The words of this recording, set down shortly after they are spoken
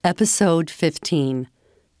Episode 15,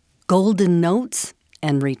 Golden Notes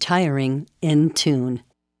and Retiring in Tune.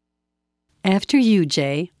 After you,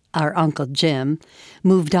 Jay, our Uncle Jim,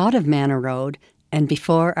 moved out of Manor Road, and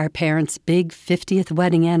before our parents' big 50th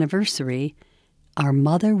wedding anniversary, our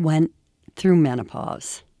mother went through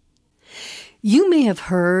menopause. You may have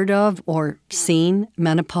heard of or seen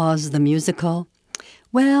Menopause the Musical.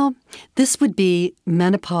 Well, this would be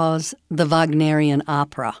Menopause the Wagnerian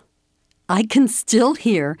Opera. I can still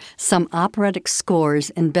hear some operatic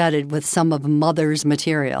scores embedded with some of Mother's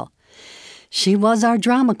material. She was our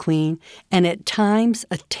drama queen, and at times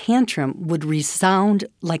a tantrum would resound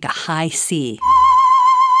like a high C.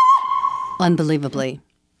 Unbelievably,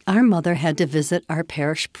 our mother had to visit our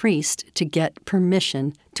parish priest to get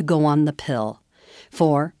permission to go on the pill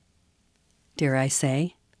for, dare I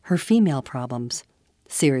say, her female problems.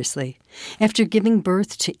 Seriously, after giving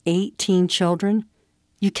birth to 18 children,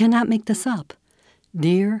 you cannot make this up.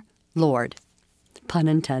 Dear Lord, pun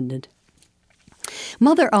intended.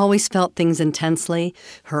 Mother always felt things intensely.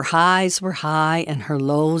 Her highs were high and her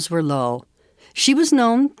lows were low. She was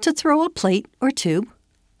known to throw a plate or two.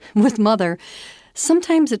 With Mother,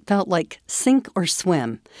 sometimes it felt like sink or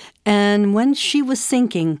swim. And when she was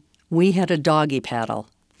sinking, we had a doggy paddle,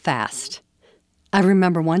 fast. I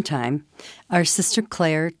remember one time, our sister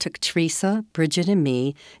Claire took Teresa, Bridget, and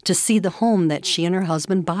me to see the home that she and her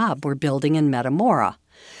husband Bob were building in Metamora.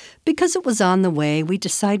 Because it was on the way, we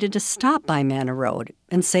decided to stop by Manor Road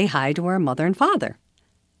and say hi to our mother and father.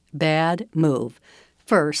 Bad move.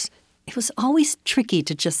 First, it was always tricky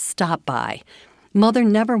to just stop by. Mother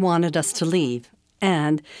never wanted us to leave,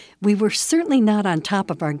 and we were certainly not on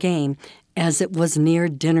top of our game as it was near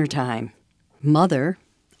dinner time. Mother,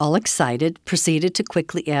 all excited, proceeded to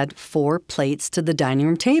quickly add 4 plates to the dining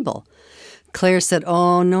room table. Claire said,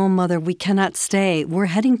 "Oh, no, Mother, we cannot stay. We're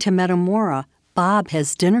heading to Metamora. Bob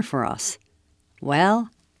has dinner for us." Well,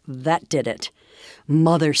 that did it.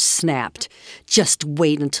 Mother snapped. "Just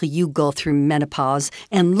wait until you go through menopause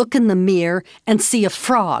and look in the mirror and see a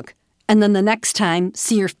frog, and then the next time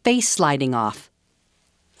see your face sliding off."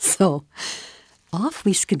 So, off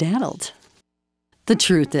we skedaddled. The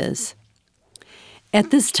truth is, at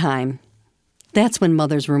this time, that's when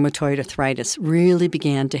Mother's rheumatoid arthritis really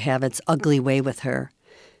began to have its ugly way with her.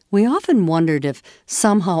 We often wondered if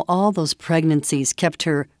somehow all those pregnancies kept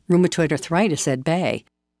her rheumatoid arthritis at bay.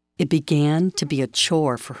 It began to be a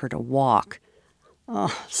chore for her to walk.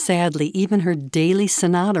 Sadly, even her daily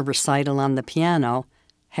sonata recital on the piano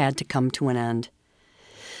had to come to an end.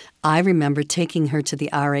 I remember taking her to the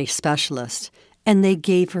RA specialist, and they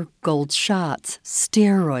gave her gold shots,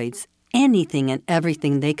 steroids, anything and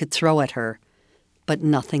everything they could throw at her, but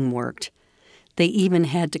nothing worked. They even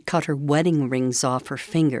had to cut her wedding rings off her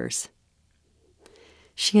fingers.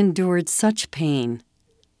 She endured such pain.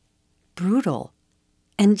 Brutal.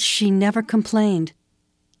 And she never complained.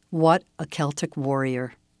 What a Celtic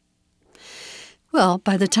warrior. Well,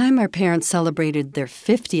 by the time our parents celebrated their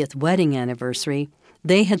 50th wedding anniversary,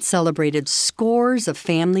 they had celebrated scores of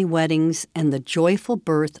family weddings and the joyful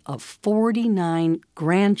birth of 49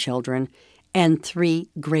 grandchildren and 3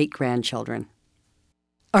 great-grandchildren.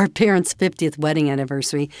 Our parents' 50th wedding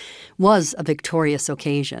anniversary was a victorious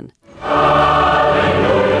occasion.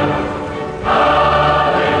 Hallelujah, hallelujah,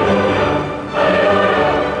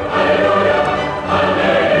 hallelujah,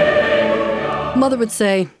 hallelujah. Mother would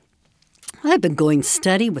say, "I've been going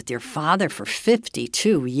steady with your father for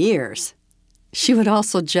 52 years. She would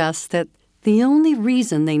also jest that the only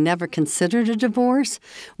reason they never considered a divorce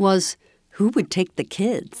was who would take the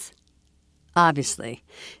kids. Obviously,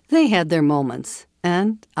 they had their moments,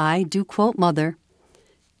 and I do quote Mother,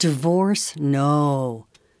 "Divorce, no.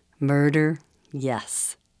 Murder,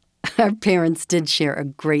 yes." Our parents did share a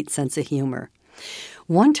great sense of humor.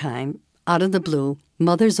 One time, out of the blue,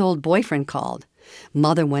 Mother's old boyfriend called.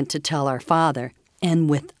 Mother went to tell our father, and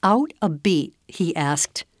without a beat, he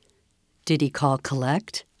asked, "Did he call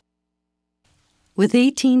collect?" With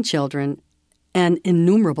 18 children and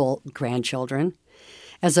innumerable grandchildren,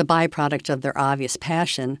 as a byproduct of their obvious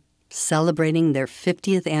passion, celebrating their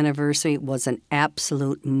 50th anniversary was an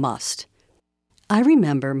absolute must. I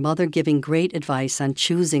remember Mother giving great advice on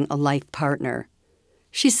choosing a life partner.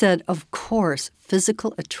 She said, of course,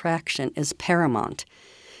 physical attraction is paramount,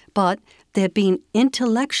 but that being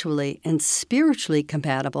intellectually and spiritually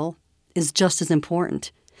compatible is just as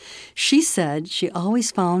important. She said she always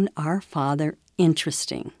found our father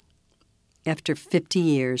interesting. After 50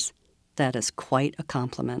 years, that is quite a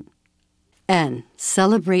compliment. And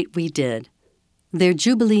celebrate we did. Their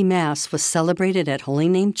Jubilee Mass was celebrated at Holy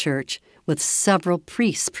Name Church with several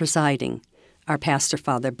priests presiding. Our pastor,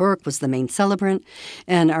 Father Burke, was the main celebrant,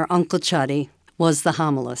 and our Uncle Chuddy was the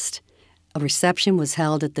homilist. A reception was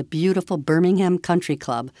held at the beautiful Birmingham Country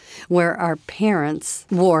Club, where our parents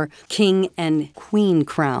wore king and queen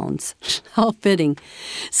crowns. How fitting,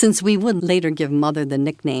 since we would later give Mother the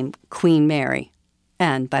nickname Queen Mary.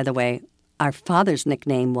 And, by the way, our father's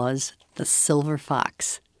nickname was the Silver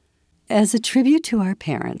Fox. As a tribute to our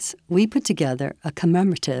parents, we put together a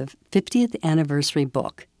commemorative 50th anniversary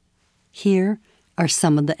book. Here are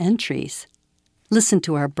some of the entries. Listen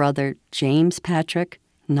to our brother James Patrick,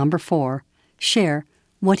 number 4, share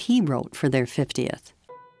what he wrote for their 50th.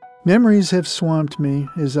 Memories have swamped me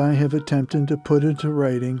as I have attempted to put into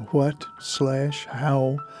writing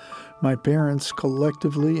what/how my parents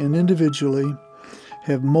collectively and individually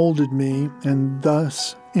have molded me, and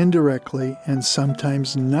thus indirectly, and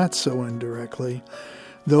sometimes not so indirectly,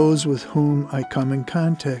 those with whom I come in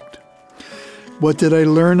contact. What did I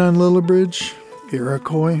learn on Lillibridge,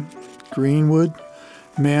 Iroquois, Greenwood,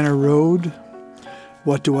 Manor Road?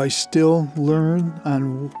 What do I still learn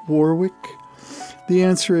on Warwick? The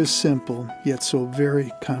answer is simple, yet so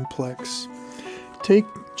very complex. Take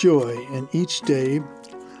joy in each day,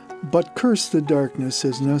 but curse the darkness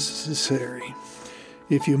as necessary.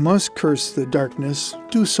 If you must curse the darkness,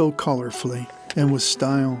 do so colorfully and with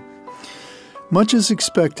style. Much is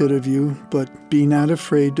expected of you, but be not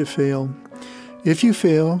afraid to fail. If you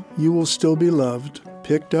fail, you will still be loved,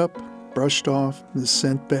 picked up, brushed off, and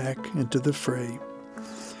sent back into the fray.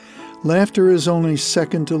 Laughter is only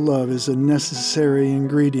second to love as a necessary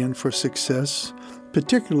ingredient for success,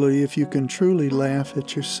 particularly if you can truly laugh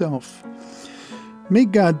at yourself.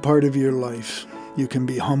 Make God part of your life. You can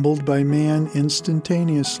be humbled by man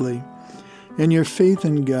instantaneously, and your faith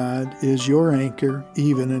in God is your anchor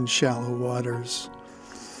even in shallow waters.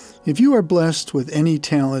 If you are blessed with any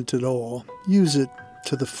talent at all, use it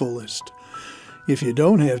to the fullest. If you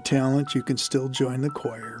don't have talent, you can still join the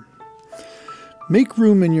choir. Make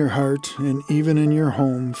room in your heart and even in your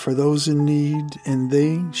home for those in need, and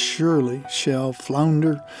they surely shall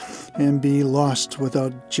flounder and be lost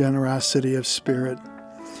without generosity of spirit.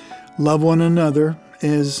 Love one another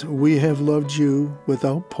as we have loved you,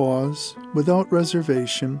 without pause, without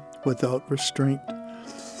reservation, without restraint.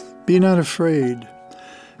 Be not afraid.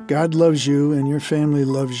 God loves you and your family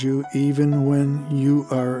loves you even when you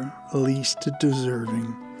are least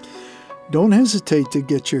deserving. Don't hesitate to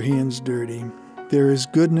get your hands dirty. There is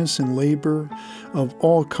goodness in labor of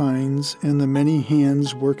all kinds, and the many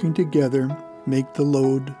hands working together make the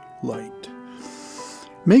load light.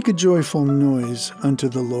 Make a joyful noise unto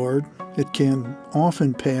the Lord. It can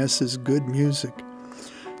often pass as good music.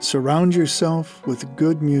 Surround yourself with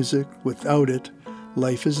good music. Without it,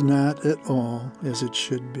 life is not at all as it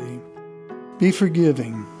should be. Be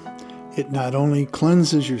forgiving. It not only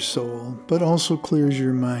cleanses your soul, but also clears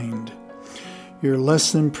your mind. You're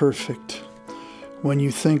less than perfect. When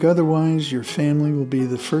you think otherwise, your family will be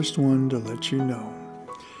the first one to let you know.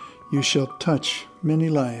 You shall touch many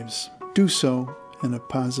lives. Do so in a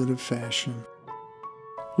positive fashion.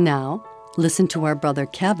 Now, listen to our brother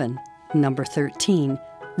Kevin, number 13,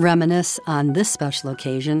 reminisce on this special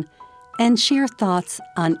occasion and share thoughts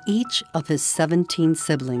on each of his 17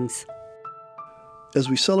 siblings. As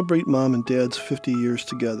we celebrate Mom and Dad's 50 years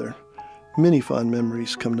together, many fond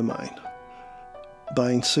memories come to mind.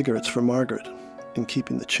 Buying cigarettes for Margaret and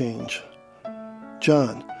keeping the change.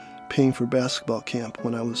 John paying for basketball camp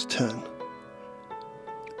when I was 10.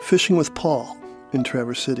 Fishing with Paul in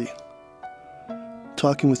Traverse City.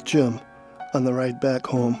 Talking with Jim on the ride back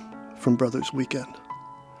home from Brothers Weekend.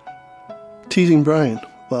 Teasing Brian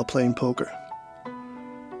while playing poker.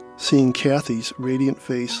 Seeing Kathy's radiant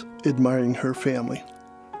face admiring her family.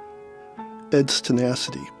 Ed's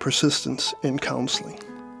tenacity, persistence, and counseling.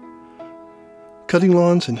 Cutting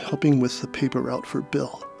lawns and helping with the paper route for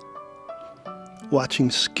Bill.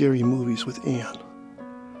 Watching scary movies with Ann.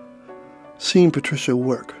 Seeing Patricia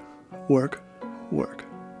work.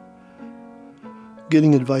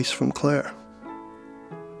 Getting advice from Claire.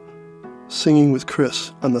 Singing with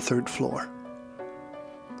Chris on the 3rd floor.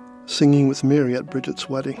 Singing with Mary at Bridget's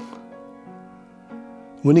wedding.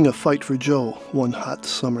 Winning a fight for Joe one hot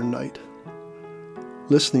summer night.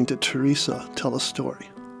 Listening to Teresa tell a story.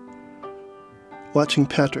 Watching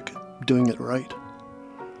Patrick doing it right.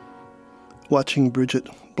 Watching Bridget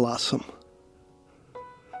blossom.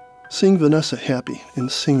 Seeing Vanessa happy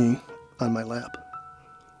and singing on my lap.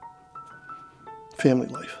 Family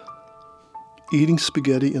life. Eating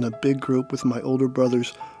spaghetti in a big group with my older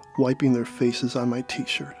brothers wiping their faces on my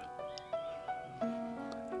t-shirt.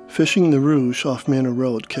 Fishing the Rouge off Manor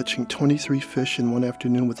Road, catching 23 fish in one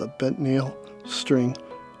afternoon with a bent nail, string,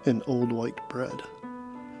 and old white bread.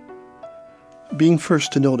 Being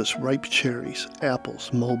first to notice ripe cherries,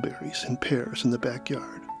 apples, mulberries, and pears in the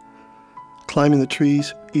backyard. Climbing the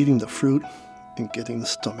trees, eating the fruit, and getting the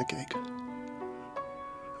stomachache.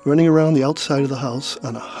 Running around the outside of the house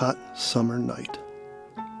on a hot summer night.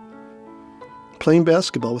 Playing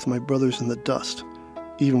basketball with my brothers in the dust,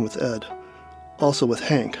 even with Ed. Also with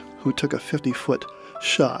Hank, who took a 50-foot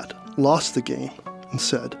shot, lost the game, and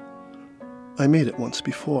said, "I made it once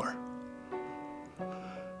before."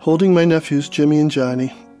 Holding my nephews Jimmy and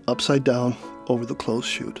Johnny upside down over the clothes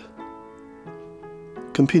chute.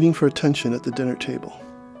 Competing for attention at the dinner table.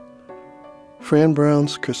 Fran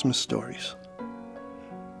Brown's Christmas Stories.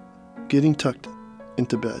 Getting tucked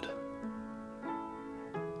into bed.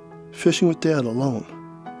 Fishing with Dad alone,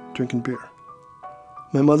 drinking beer.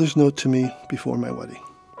 My mother's note to me before my wedding.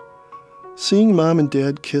 Seeing Mom and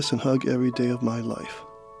Dad kiss and hug every day of my life.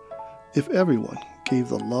 If everyone gave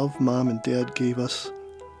the love Mom and Dad gave us,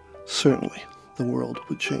 certainly the world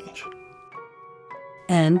would change.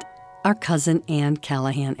 And our cousin Ann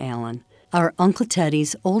Callahan Allen, our Uncle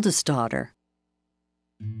Teddy's oldest daughter.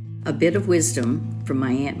 A bit of wisdom from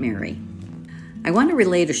my Aunt Mary. I want to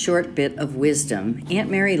relate a short bit of wisdom Aunt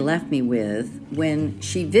Mary left me with when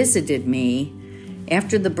she visited me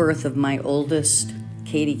after the birth of my oldest,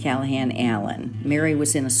 Katie Callahan Allen. Mary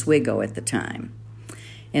was in Oswego at the time.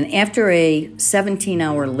 And after a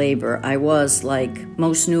 17-hour labor, I was, like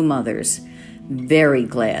most new mothers, very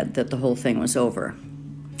glad that the whole thing was over.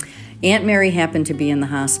 Aunt Mary happened to be in the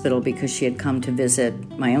hospital because she had come to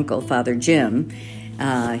visit my uncle, Father Jim.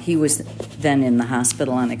 He was then in the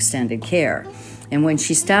hospital on extended care. And when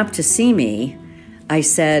she stopped to see me, I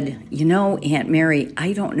said, "You know, Aunt Mary,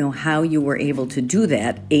 I don't know how you were able to do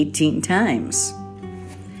that 18 times.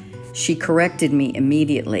 She corrected me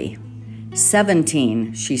immediately.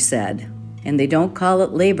 17, she said, and they don't call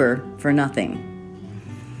it labor for nothing.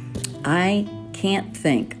 I can't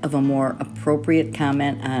think of a more appropriate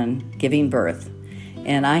comment on giving birth,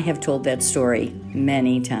 and I have told that story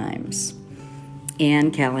many times.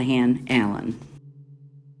 Ann Callahan Allen.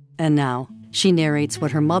 And now she narrates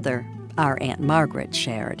what her mother, our Aunt Margaret,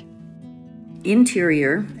 shared.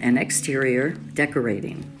 Interior and exterior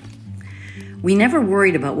decorating. We never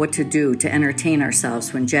worried about what to do to entertain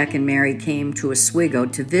ourselves when Jack and Mary came to Oswego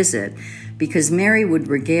to visit, because Mary would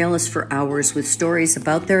regale us for hours with stories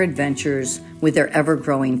about their adventures with their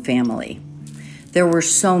ever-growing family. There were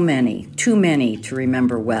so many, too many to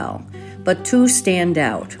remember well, but two stand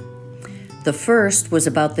out. The first was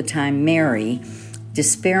about the time Mary,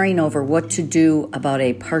 despairing over what to do about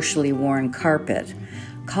a partially worn carpet,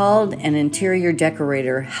 called an interior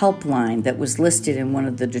decorator helpline that was listed in one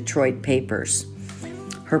of the Detroit papers.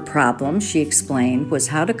 Her problem, she explained, was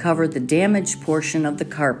how to cover the damaged portion of the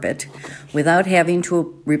carpet without having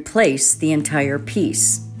to replace the entire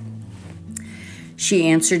piece. She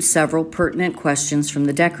answered several pertinent questions from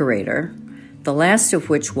the decorator, the last of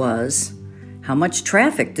which was, how much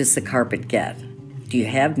traffic does the carpet get? Do you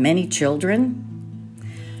have many children?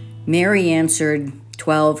 Mary answered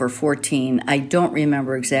 12 or 14. I don't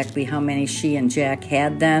remember exactly how many she and Jack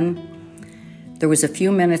had then. There was a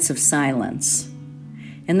few minutes of silence.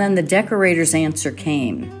 And then the decorator's answer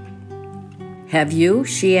came. Have you,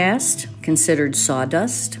 she asked, considered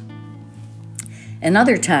sawdust?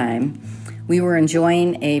 Another time, we were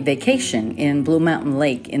enjoying a vacation in Blue Mountain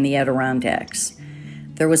Lake in the Adirondacks.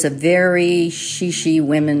 There was a very shishi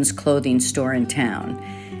women's clothing store in town,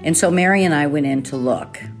 and so Mary and I went in to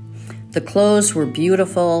look. The clothes were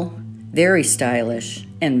beautiful, very stylish,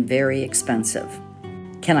 and very expensive.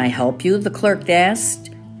 Can I help you? The clerk asked.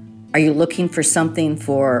 Are you looking for something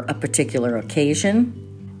for a particular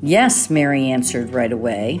occasion? Yes, Mary answered right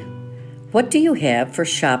away. What do you have for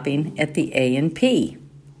shopping at the A&P?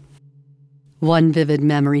 One vivid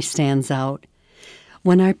memory stands out.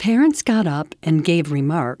 When our parents got up and gave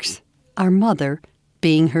remarks, our mother,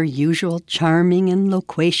 being her usual charming and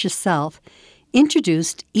loquacious self,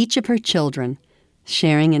 introduced each of her children,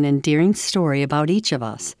 sharing an endearing story about each of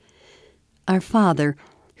us. Our father,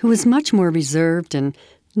 who was much more reserved and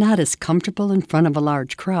not as comfortable in front of a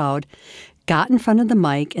large crowd, got in front of the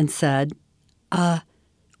mic and said,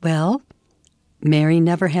 well, Mary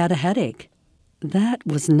never had a headache. That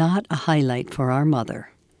was not a highlight for our mother.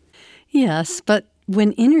 Yes, but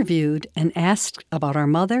when interviewed and asked about our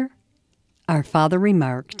mother, our father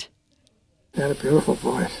remarked, She had a beautiful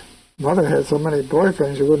voice. Mother had so many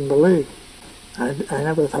boyfriends you wouldn't believe. I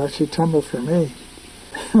never thought she'd tumble for me,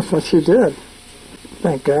 but she did.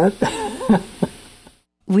 Thank God.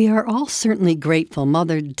 We are all certainly grateful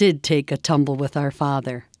Mother did take a tumble with our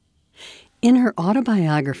father. In her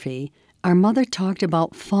autobiography, our mother talked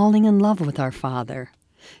about falling in love with our father.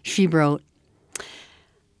 She wrote,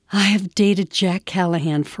 "I have dated Jack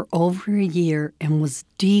Callahan for over a year and was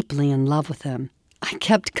deeply in love with him. I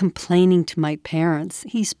kept complaining to my parents,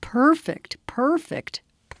 'He's perfect, perfect,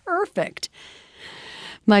 perfect.'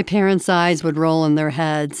 My parents' eyes would roll in their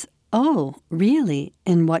heads. 'Oh, really?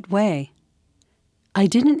 In what way?' I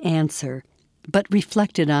didn't answer, but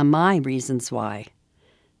reflected on my reasons why.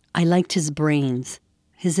 I liked his brains,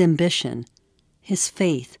 his ambition, his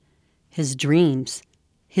faith, his dreams,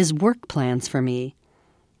 his work plans for me.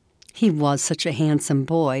 He was such a handsome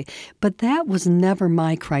boy, but that was never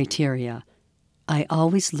my criteria. I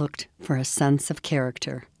always looked for a sense of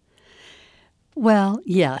character." Well,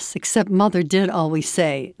 yes, except Mother did always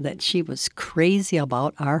say that she was crazy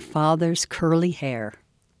about our father's curly hair.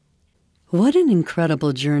 What an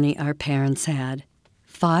incredible journey our parents had.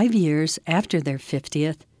 5 years after their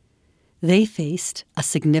 50th, they faced a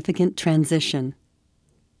significant transition.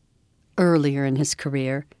 Earlier in his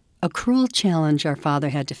career, a cruel challenge our father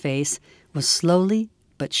had to face was slowly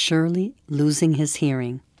but surely losing his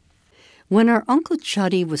hearing. When our Uncle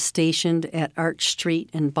Chuddy was stationed at Arch Street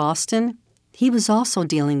in Boston, he was also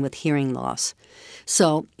dealing with hearing loss.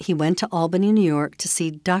 So he went to Albany, New York to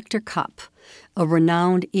see Dr. Kupp, a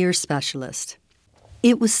renowned ear specialist.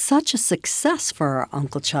 It was such a success for our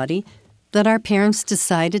Uncle Chuddy that our parents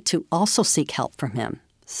decided to also seek help from him.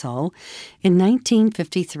 So, in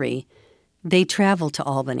 1953, they traveled to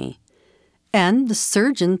Albany. And the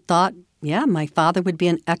surgeon thought, my father would be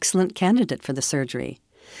an excellent candidate for the surgery.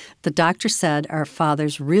 The doctor said our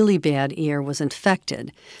father's really bad ear was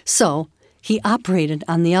infected, so he operated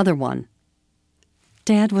on the other one.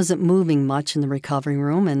 Dad wasn't moving much in the recovery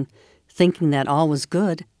room, and thinking that all was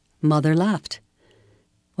good, Mother left.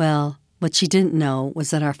 Well, what she didn't know was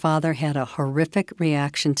that our father had a horrific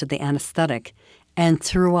reaction to the anesthetic and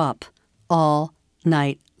threw up all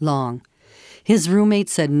night long. His roommate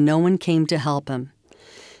said no one came to help him.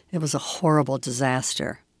 It was a horrible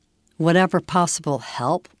disaster. Whatever possible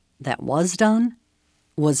help that was done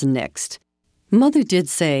was nixed. Mother did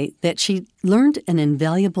say that she learned an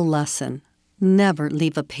invaluable lesson. Never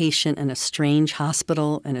leave a patient in a strange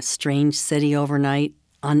hospital in a strange city overnight,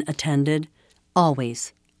 unattended.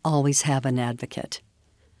 Always have an advocate.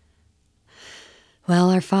 Well,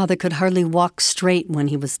 our father could hardly walk straight when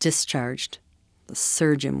he was discharged. The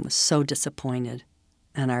surgeon was so disappointed,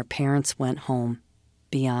 and our parents went home,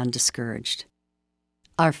 beyond discouraged.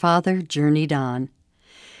 Our father journeyed on.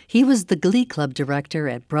 He was the Glee Club director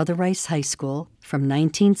at Brother Rice High School from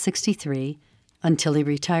 1963 until he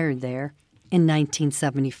retired there in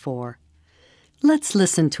 1974. Let's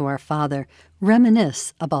listen to our father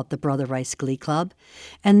reminisce about the Brother Rice Glee Club,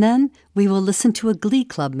 and then we will listen to a Glee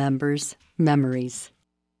Club member's memories.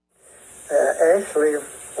 Actually,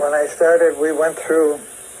 when I started, we went through,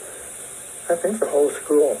 I think, the whole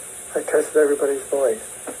school. I tested everybody's voice.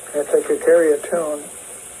 If they could carry a tune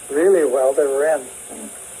really well, they were in.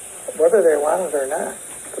 Whether they wanted or not.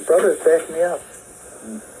 The brothers backed me up.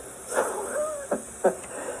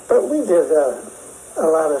 But we did a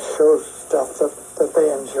lot of show stuff that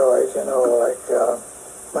they enjoyed, like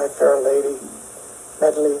My Fair Lady,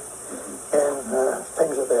 medley, and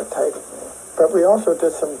things of that type. But we also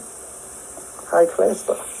did some high-class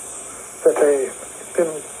stuff that they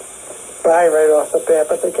didn't buy right off the bat,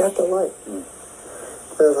 but they got to like.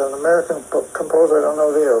 There's an American composer, I don't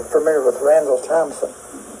know if you're familiar with, Randall Thompson,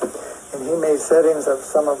 and he made settings of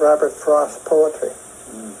some of Robert Frost's poetry.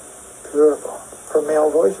 Beautiful. For male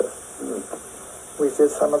voices. We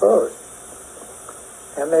did some of those.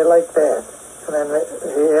 And they liked that. And then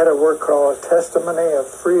he had a work called Testimony of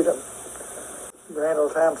Freedom. Randall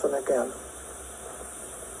Thompson again.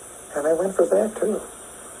 And I went for that too.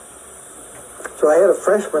 So I had a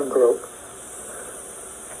freshman group.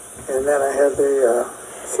 And then I had the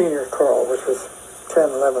senior choral, which was 10,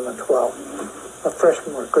 11, and 12. A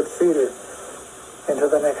freshman were good feeder into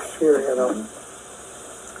the next year,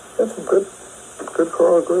 Had some good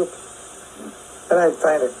choral groups. And I'd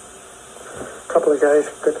find a couple of guys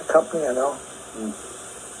good to company,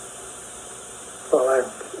 So I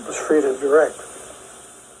was free to direct.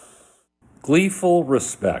 Gleeful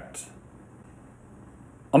respect.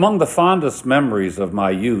 Among the fondest memories of my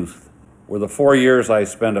youth were the 4 years I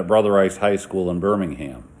spent at Brother Rice High School in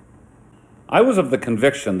Birmingham. I was of the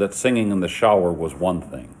conviction that singing in the shower was one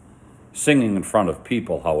thing. Singing in front of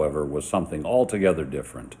people, however, was something altogether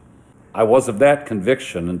different. I was of that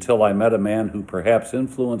conviction until I met a man who perhaps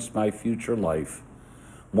influenced my future life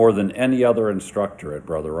more than any other instructor at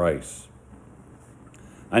Brother Rice.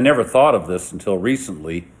 I never thought of this until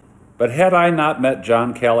recently, but had I not met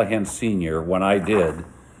John Callahan Sr. when I did,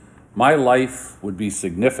 my life would be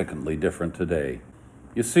significantly different today.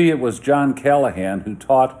 You see, it was John Callahan who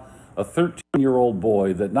taught a 13-year-old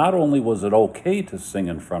boy that not only was it okay to sing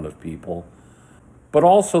in front of people, but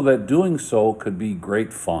also that doing so could be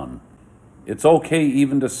great fun. It's okay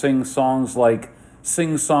even to sing songs like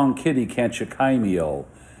Sing Song Kitty Can't You Kaimeo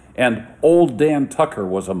and Old Dan Tucker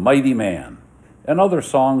Was a Mighty Man, and other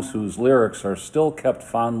songs whose lyrics are still kept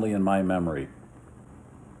fondly in my memory.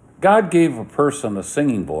 God gave a person a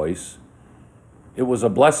singing voice. It was a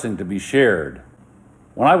blessing to be shared.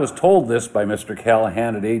 When I was told this by Mr.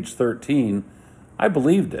 Callahan at age 13, I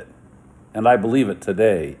believed it, and I believe it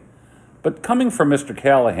today. But coming from Mr.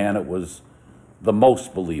 Callahan, it was the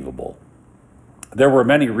most believable. There were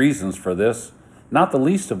many reasons for this, not the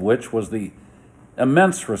least of which was the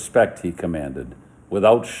immense respect he commanded,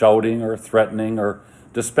 without shouting or threatening or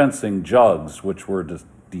dispensing jugs, which were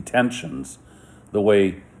detentions, the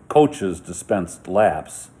way coaches dispensed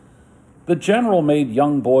laps. The general made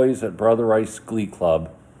young boys at Brother Rice Glee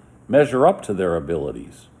Club measure up to their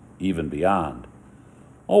abilities, even beyond.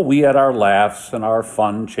 Oh, we had our laughs and our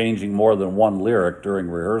fun changing more than one lyric during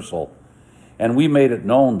rehearsal, and we made it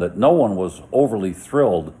known that no one was overly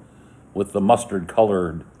thrilled with the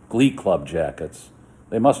mustard-colored Glee Club jackets.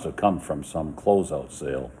 They must have come from some closeout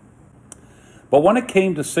sale. But when it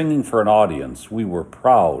came to singing for an audience, we were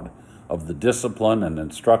proud of the discipline and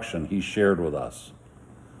instruction he shared with us.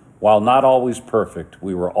 While not always perfect,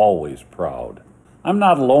 we were always proud. I'm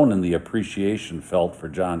not alone in the appreciation felt for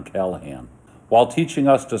John Callahan. While teaching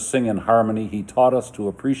us to sing in harmony, he taught us to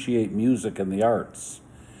appreciate music and the arts.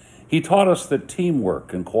 He taught us that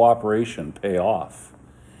teamwork and cooperation pay off.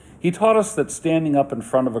 He taught us that standing up in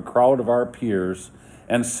front of a crowd of our peers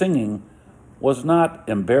and singing was not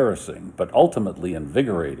embarrassing, but ultimately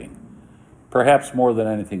invigorating. Perhaps more than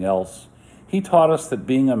anything else, he taught us that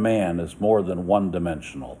being a man is more than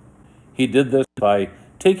one-dimensional. He did this by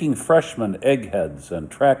taking freshmen eggheads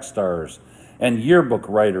and track stars and yearbook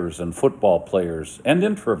writers and football players and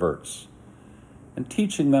introverts and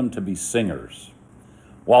teaching them to be singers.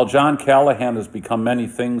 While John Callahan has become many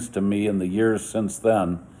things to me in the years since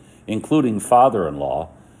then, including father-in-law,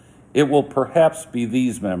 it will perhaps be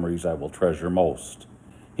these memories I will treasure most.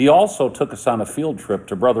 He also took us on a field trip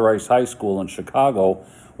to Brother Rice High School in Chicago,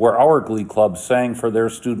 where our Glee Club sang for their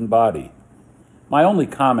student body. My only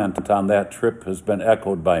comment on that trip has been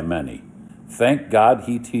echoed by many. Thank God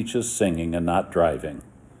he teaches singing and not driving.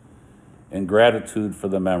 In gratitude for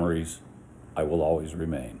the memories, I will always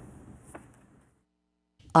remain.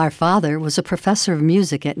 Our father was a professor of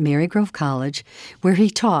music at Marygrove College, where he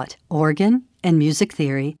taught organ and music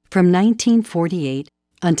theory from 1948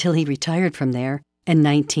 until he retired from there in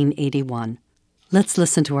 1981. Let's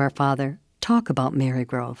listen to our father talk about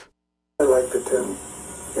Marygrove. I liked it too.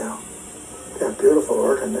 Yeah. Yeah, beautiful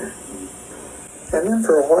organ there. And then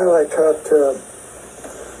for a while I taught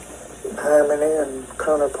harmony and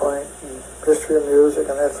counterpoint and history of music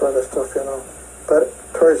and that sort of stuff, you know. But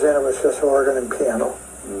towards the end it was just organ and piano.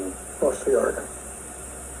 Mostly organ.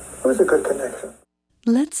 It was a good connection.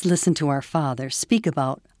 Let's listen to our father speak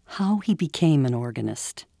about how he became an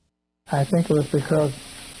organist. I think it was because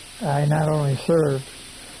I not only served,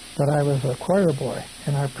 but I was a choir boy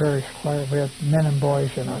in our parish choir. We had men and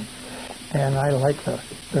boys, you know. And I liked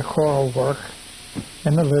the choral work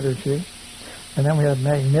and the liturgy. And then we had a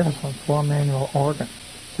magnificent four-manual organ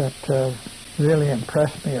that really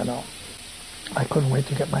impressed me, you know. I couldn't wait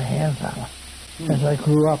to get my hands on it as I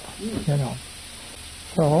grew up, you know.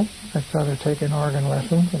 So I started taking organ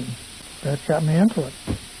lessons, and that got me into it.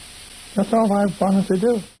 That's all I wanted to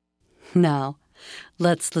do. Now,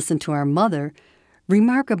 let's listen to our mother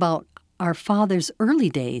remark about our father's early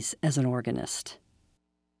days as an organist.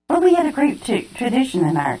 Well, we had a great tradition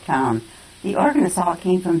in our town. The organists all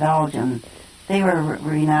came from Belgium. They were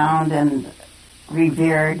renowned and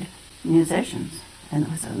revered musicians. And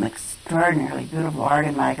it was an extraordinarily beautiful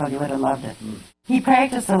organ, Michael. You would have loved it. He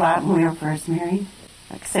practiced a lot when we were first married,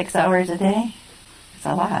 like 6 hours a day. It's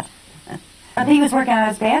a lot. But he was working on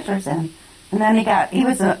his bachelor's then. And then he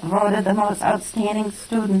was voted the most outstanding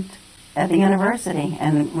student at the university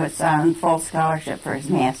and was on full scholarship for his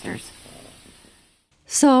master's.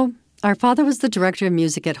 So, our father was the director of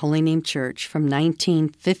music at Holy Name Church from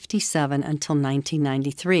 1957 until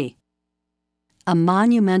 1993. A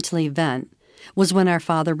monumental event was when our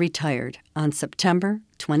father retired on September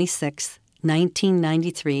 26,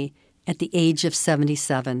 1993, at the age of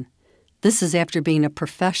 77. This is after being a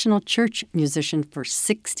professional church musician for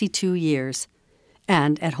 62 years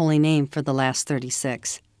and at Holy Name for the last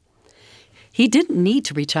 36. He didn't need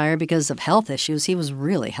to retire because of health issues. He was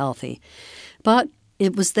really healthy. But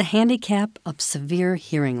It was the handicap of severe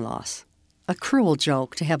hearing loss. A cruel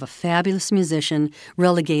joke to have a fabulous musician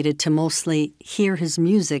relegated to mostly hear his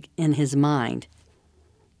music in his mind.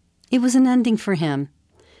 It was an ending for him,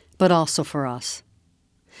 but also for us.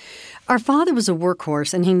 Our father was a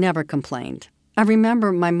workhorse, and he never complained. I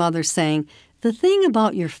remember my mother saying, "The thing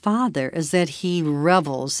about your father is that he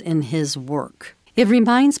revels in his work." It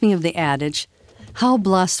reminds me of the adage, "How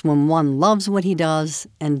blessed when one loves what he does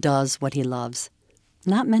and does what he loves."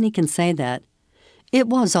 Not many can say that. It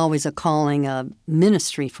was always a calling, a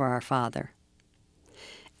ministry for our father.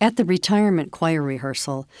 At the retirement choir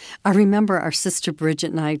rehearsal, I remember our sister Bridget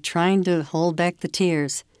and I trying to hold back the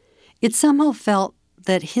tears. It somehow felt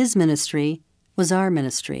that his ministry was our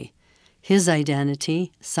ministry, his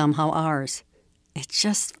identity somehow ours. It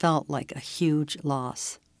just felt like a huge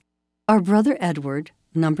loss. Our brother Edward,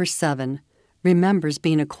 number 7, remembers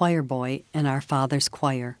being a choir boy in our father's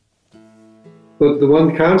choir. But the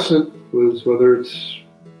one constant was, whether it's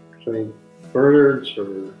St. Bernard's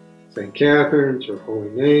or St. Catherine's or Holy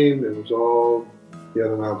Name, it was all, you had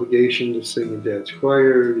an obligation to sing in Dad's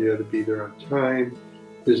choir, you had to be there on time.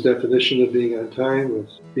 His definition of being on time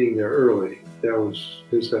was being there early. That was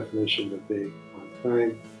his definition of being on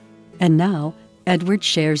time. And now, Edward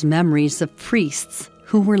shares memories of priests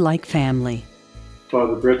who were like family.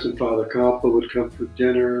 Father Britz and Father Kalpa would come for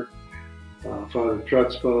dinner. Father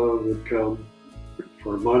Trutzpa would come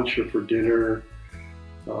for lunch or for dinner.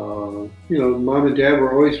 Mom and Dad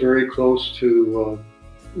were always very close to,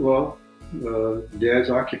 Dad's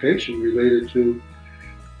occupation related to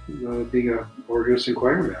being an organist and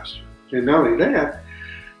choir master. And not only that,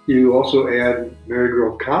 you also add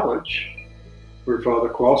Marygrove College, where Father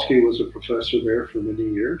Kowalski was a professor there for many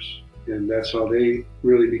years. And that's how they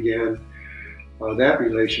really began that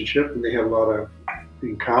relationship. And they have a lot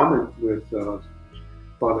in common with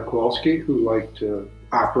Father Kowalski, who liked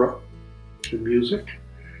opera and music,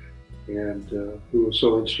 and who was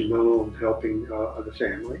so instrumental in helping the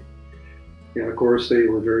family. And of course, they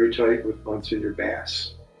were very tight with Monsignor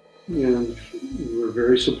Bass, and were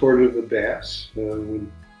very supportive of Bass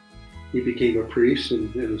when he became a priest in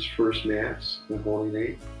his first Mass, the Holy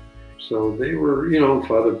Name. So they were,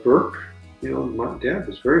 Father Burke, my dad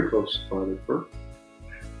was very close to Father Burke.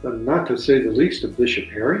 Not to say the least of Bishop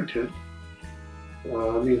Harrington.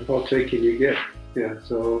 How tight can you get? Yeah,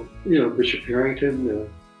 so, Bishop Harrington,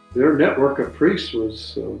 their network of priests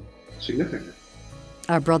was significant.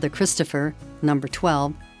 Our brother Christopher, number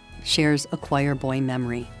 12, shares a choir boy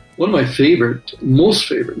memory. One of my most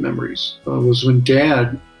favorite memories was when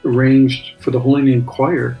Dad arranged for the Holy Name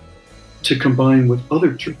Choir to combine with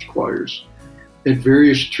other church choirs at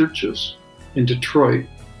various churches in Detroit.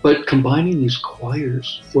 But combining these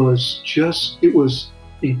choirs was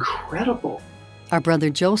incredible. Our brother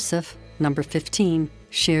Joseph, number 15,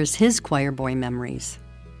 shares his choir boy memories.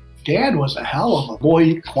 Dad was a hell of a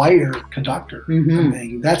boy choir conductor. Mm-hmm. I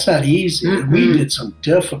mean, that's not easy. Mm-hmm. We did some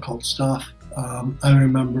difficult stuff. I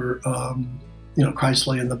remember, Christ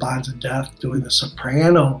Lay in the Bonds of Death, doing the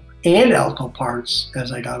soprano and alto parts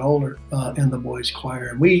as I got older in the boys' choir.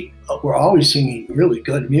 And we were always singing really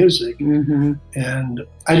good music. Mm-hmm. And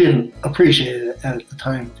I didn't appreciate it at the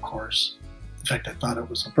time, of course. In fact, I thought it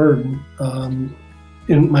was a burden.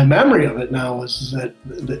 And my memory of it now is that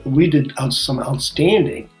we did some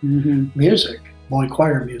outstanding music, boy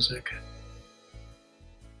choir music.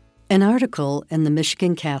 An article in the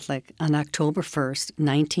Michigan Catholic on October 1st,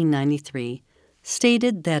 1993,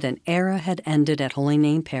 stated that an era had ended at Holy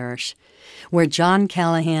Name Parish, where John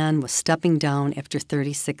Callahan was stepping down after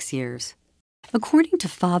 36 years. According to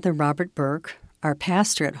Father Robert Burke, our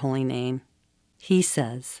pastor at Holy Name, he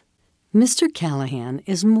says, Mr. Callahan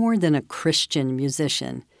is more than a Christian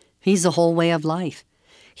musician. He's a whole way of life.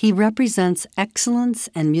 He represents excellence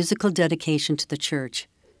and musical dedication to the church.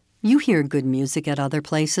 You hear good music at other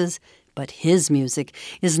places, but his music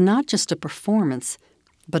is not just a performance,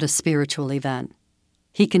 but a spiritual event.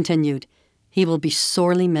 He continued, he will be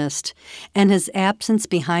sorely missed, and his absence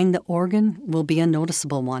behind the organ will be a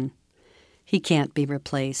noticeable one. He can't be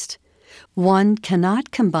replaced. One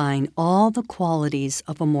cannot combine all the qualities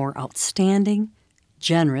of a more outstanding,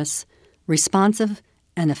 generous, responsive,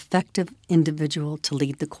 and effective individual to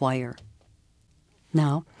lead the choir.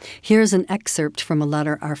 Now, here's an excerpt from a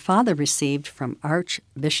letter our father received from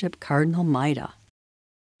Archbishop Cardinal Maida.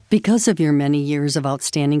 Because of your many years of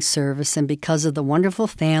outstanding service and because of the wonderful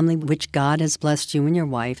family which God has blessed you and your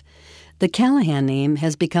wife, the Callahan name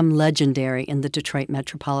has become legendary in the Detroit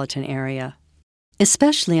metropolitan area.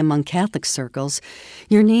 Especially among Catholic circles,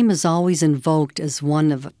 your name is always invoked as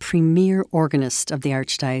one of a premier organist of the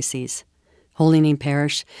Archdiocese. Holy Name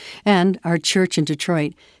Parish, and our church in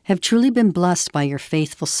Detroit have truly been blessed by your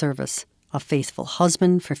faithful service, a faithful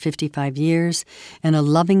husband for 55 years, and a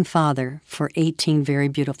loving father for 18 very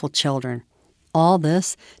beautiful children. All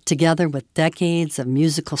this, together with decades of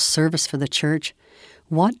musical service for the church,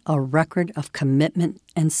 what a record of commitment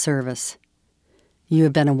and service. You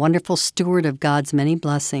have been a wonderful steward of God's many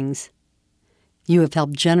blessings. You have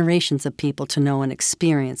helped generations of people to know an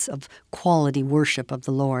experience of quality worship of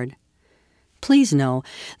the Lord. Please know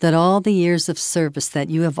that all the years of service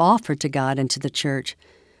that you have offered to God and to the church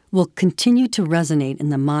will continue to resonate in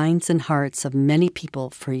the minds and hearts of many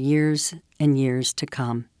people for years and years to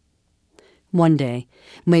come. One day,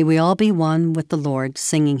 may we all be one with the Lord,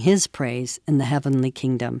 singing His praise in the heavenly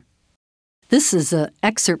kingdom. This is an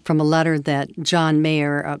excerpt from a letter that John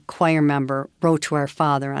Mayer, a choir member, wrote to our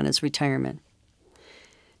father on his retirement.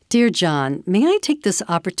 Dear John, may I take this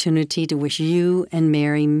opportunity to wish you and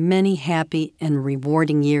Mary many happy and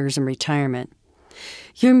rewarding years in retirement.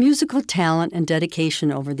 Your musical talent and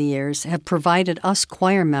dedication over the years have provided us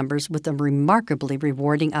choir members with a remarkably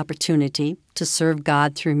rewarding opportunity to serve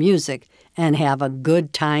God through music and have a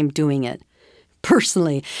good time doing it.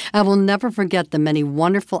 Personally, I will never forget the many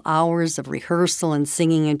wonderful hours of rehearsal and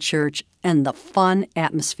singing in church and the fun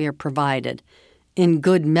atmosphere provided, in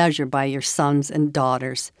good measure by your sons and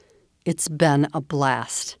daughters. It's been a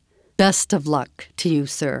blast. Best of luck to you,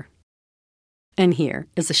 sir. And here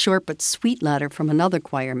is a short but sweet letter from another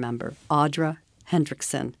choir member, Audra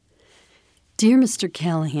Hendrickson. Dear Mr.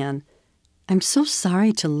 Callahan, I'm so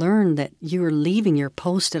sorry to learn that you are leaving your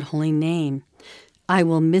post at Holy Name. I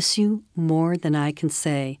will miss you more than I can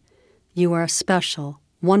say. You are a special,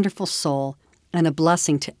 wonderful soul and a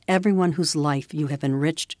blessing to everyone whose life you have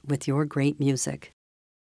enriched with your great music.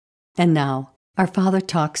 And now, our father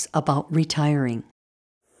talks about retiring.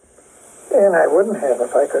 And I wouldn't have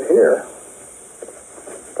if I could hear.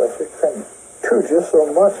 But I can do just so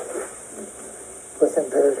much with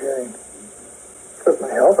impaired hearing. Because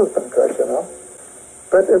my health has been good, you know.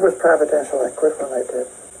 But it was providential. I quit when I did.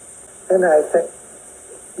 And I think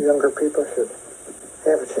younger people should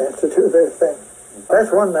have a chance to do their thing.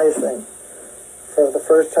 That's one nice thing. For the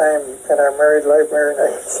first time in our married life, Mary and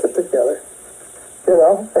I could sit together, you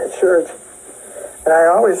know, at church. And I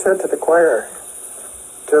always said to the choir,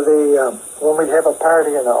 when we'd have a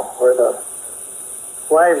party, you know, where the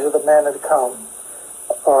wives of the men had come,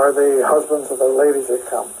 or the husbands of the ladies had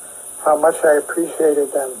come, how much I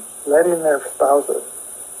appreciated them letting their spouses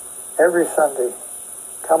every Sunday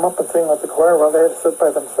come up and sing with the choir while they had to sit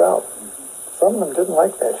by themselves. Some of them didn't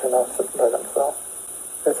like that, you know, sitting by themselves.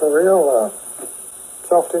 It's a real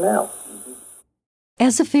self-denial.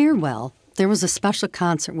 As a farewell, there was a special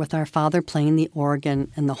concert with our father playing the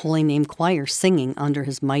organ and the Holy Name Choir singing under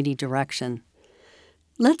his mighty direction.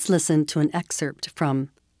 Let's listen to an excerpt from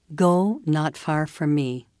Go Not Far From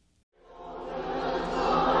Me.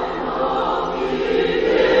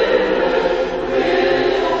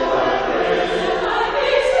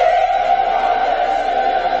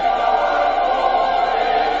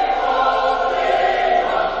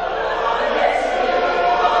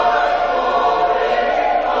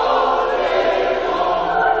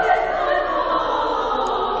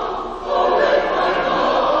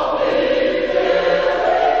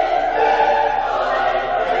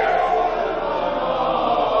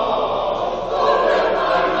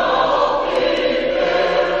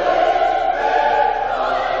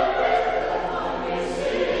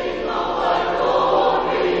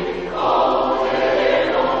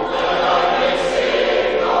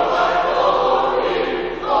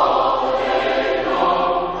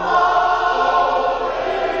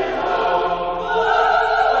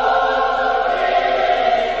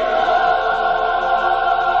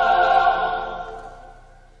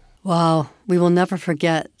 Wow, we will never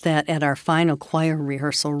forget that at our final choir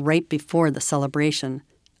rehearsal right before the celebration,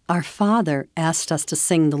 our father asked us to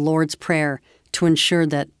sing the Lord's Prayer to ensure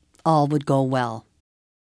that all would go well.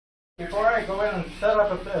 Before I go in and set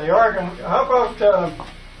up the organ, how about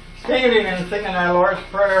standing and singing our Lord's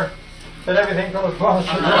Prayer that everything goes well?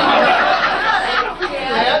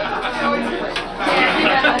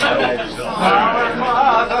 Our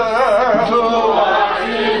Father, who art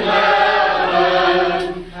in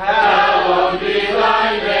heaven, hallowed be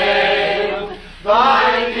thy name.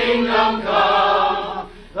 Thy kingdom come,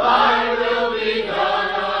 thy will be done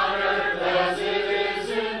on earth as it is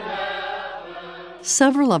in heaven.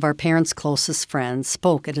 Several of our parents' closest friends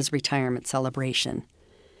spoke at his retirement celebration.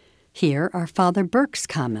 Here are Father Burke's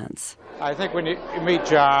comments. I think when you meet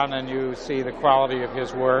John and you see the quality of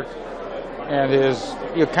his work, and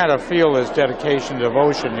you kind of feel his dedication,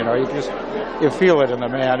 devotion. You feel it in the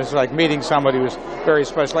man. It's like meeting somebody who's very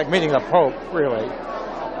special, like meeting the Pope, really.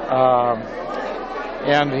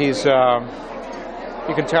 And he's,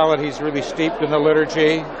 you can tell that he's really steeped in the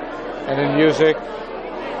liturgy and in music,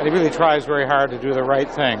 and he really tries very hard to do the right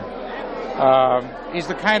thing. He's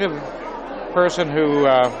the kind of person who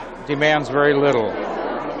demands very little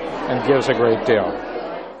and gives a great deal.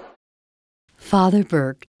 Father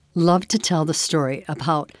Burke loved to tell the story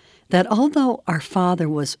about that although our father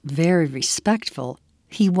was very respectful,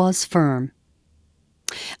 he was firm.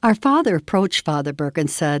 Our father approached Father Burke and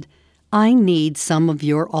said, "I need some of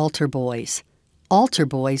your altar boys. Altar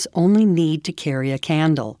boys only need to carry a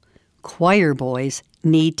candle. Choir boys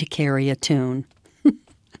need to carry a tune."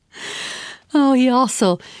 Oh,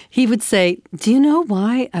 he would say, "Do you know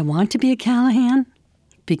why I want to be a Callahan?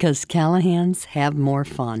 Because Callahans have more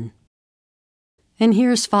fun." And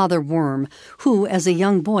here's Father Worm, who, as a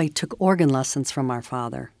young boy, took organ lessons from our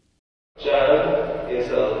father. John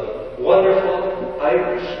is a wonderful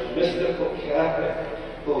Irish mystical Catholic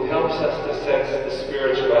who helps us to sense the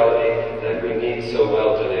spirituality that we need so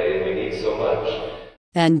well today and we need so much.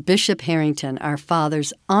 And Bishop Harrington, our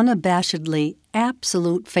father's unabashedly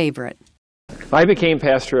absolute favorite. I became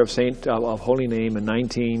pastor of Holy Name in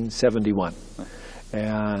 1971.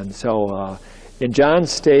 And so in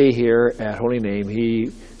John's stay here at Holy Name,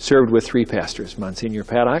 he served with 3 pastors, Monsignor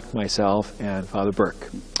Paddock, myself, and Father Burke.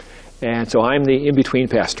 And so I'm the in-between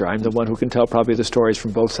pastor. I'm the one who can tell probably the stories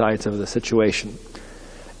from both sides of the situation.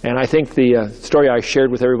 And I think the story I shared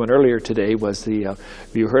with everyone earlier today was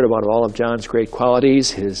you heard about all of John's great qualities,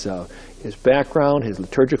 his background, his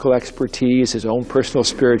liturgical expertise, his own personal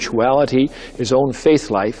spirituality, his own faith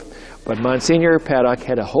life. But Monsignor Paddock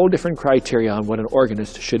had a whole different criteria on what an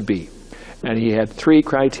organist should be. And he had 3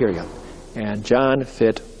 criteria. And John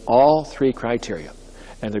fit all 3 criteria.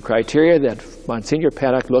 And the criteria that Monsignor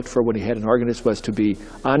Paddock looked for when he had an organist was to be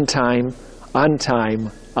on time, on time,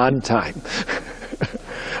 on time.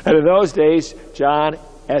 And in those days, John,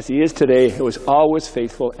 as he is today, was always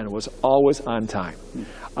faithful and was always on time.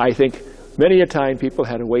 I think many a time people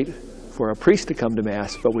had to wait for a priest to come to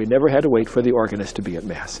Mass, but we never had to wait for the organist to be at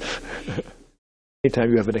Mass.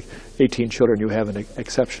 Anytime you have 18 children, you have an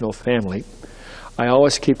exceptional family. I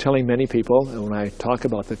always keep telling many people, when I talk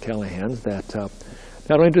about the Callahans, that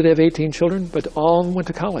not only do they have 18 children, but all went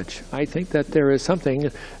to college. I think that there is something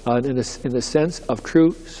in the sense of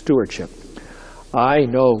true stewardship. I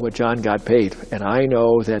know what John got paid, and I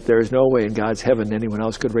know that there is no way in God's heaven anyone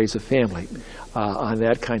else could raise a family on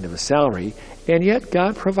that kind of a salary, and yet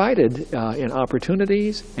God provided in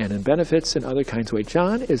opportunities and in benefits in other kinds of ways.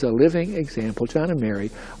 John is a living example. John and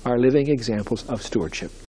Mary are living examples of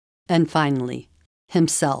stewardship. And finally,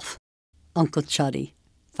 himself, Uncle Chuddy,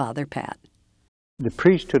 Father Pat. The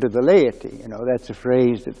priesthood of the laity, that's a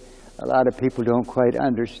phrase that a lot of people don't quite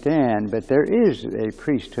understand, but there is a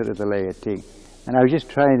priesthood of the laity. And I was just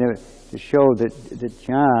trying to show that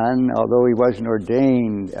John, although he wasn't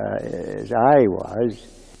ordained as I was,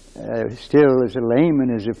 still as a layman,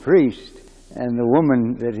 as a priest. And the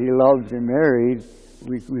woman that he loved and married,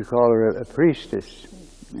 we call her a priestess.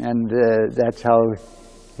 And that's how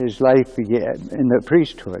his life began in the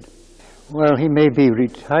priesthood. Well, he may be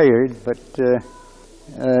retired, but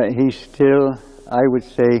he's still, I would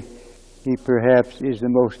say, he perhaps is the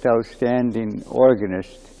most outstanding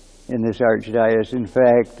organist in this archdiocese. In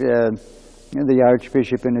fact, the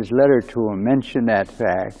Archbishop in his letter to him mentioned that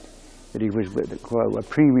fact, that he was a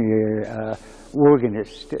premier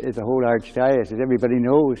organist at the whole archdiocese. Everybody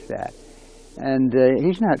knows that. And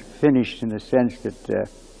he's not finished in the sense that,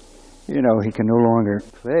 he can no longer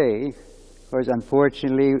play. Because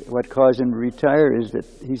unfortunately, what caused him to retire is that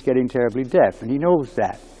he's getting terribly deaf, and he knows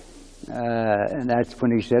that. And that's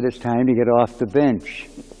when he said it's time to get off the bench.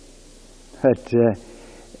 But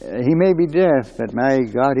he may be deaf, but my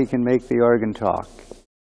God, he can make the organ talk.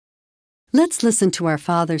 Let's listen to our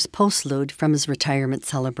father's postlude from his retirement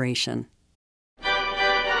celebration.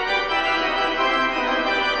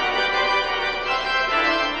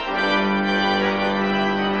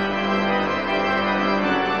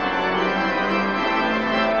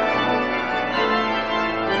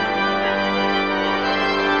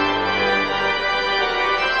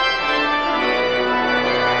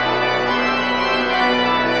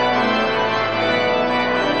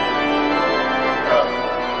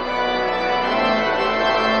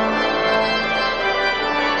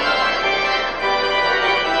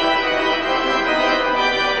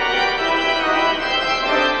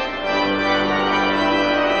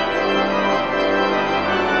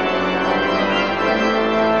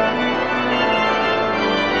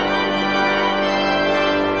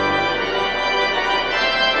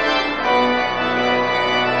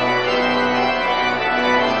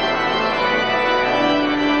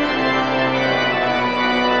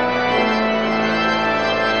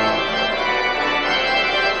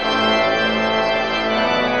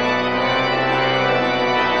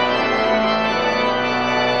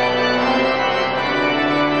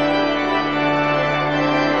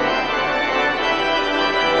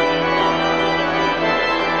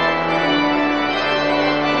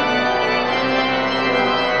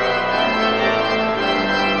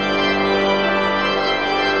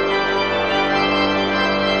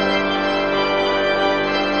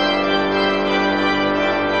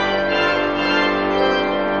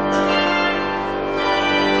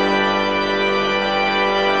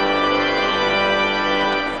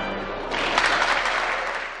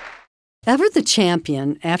 Ever the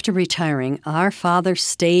champion, after retiring, our father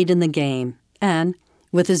stayed in the game and,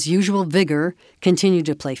 with his usual vigor, continued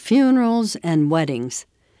to play funerals and weddings.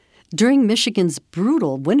 During Michigan's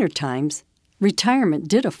brutal winter times, retirement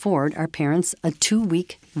did afford our parents a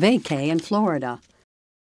 2-week vacay in Florida.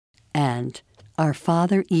 And our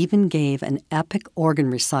father even gave an epic organ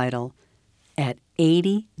recital at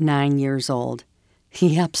 89 years old.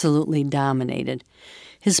 He absolutely dominated.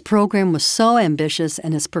 His program was so ambitious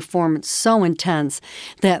and his performance so intense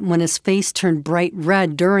that when his face turned bright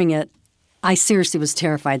red during it, I seriously was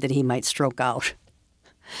terrified that he might stroke out.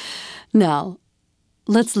 Now,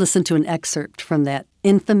 let's listen to an excerpt from that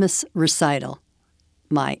infamous recital,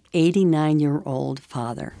 My 89-Year-Old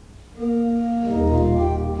Father.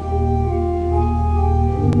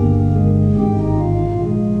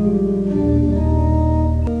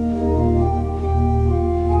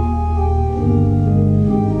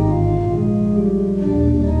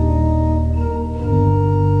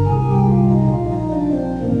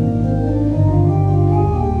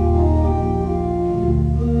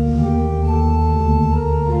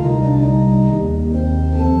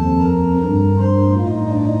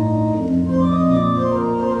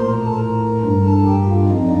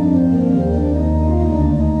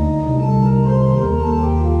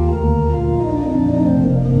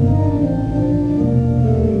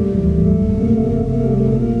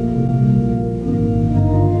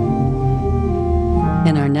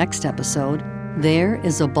 Next episode, There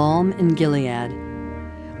is a Balm in Gilead.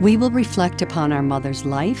 We will reflect upon our mother's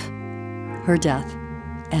life, her death,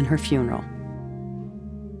 and her funeral.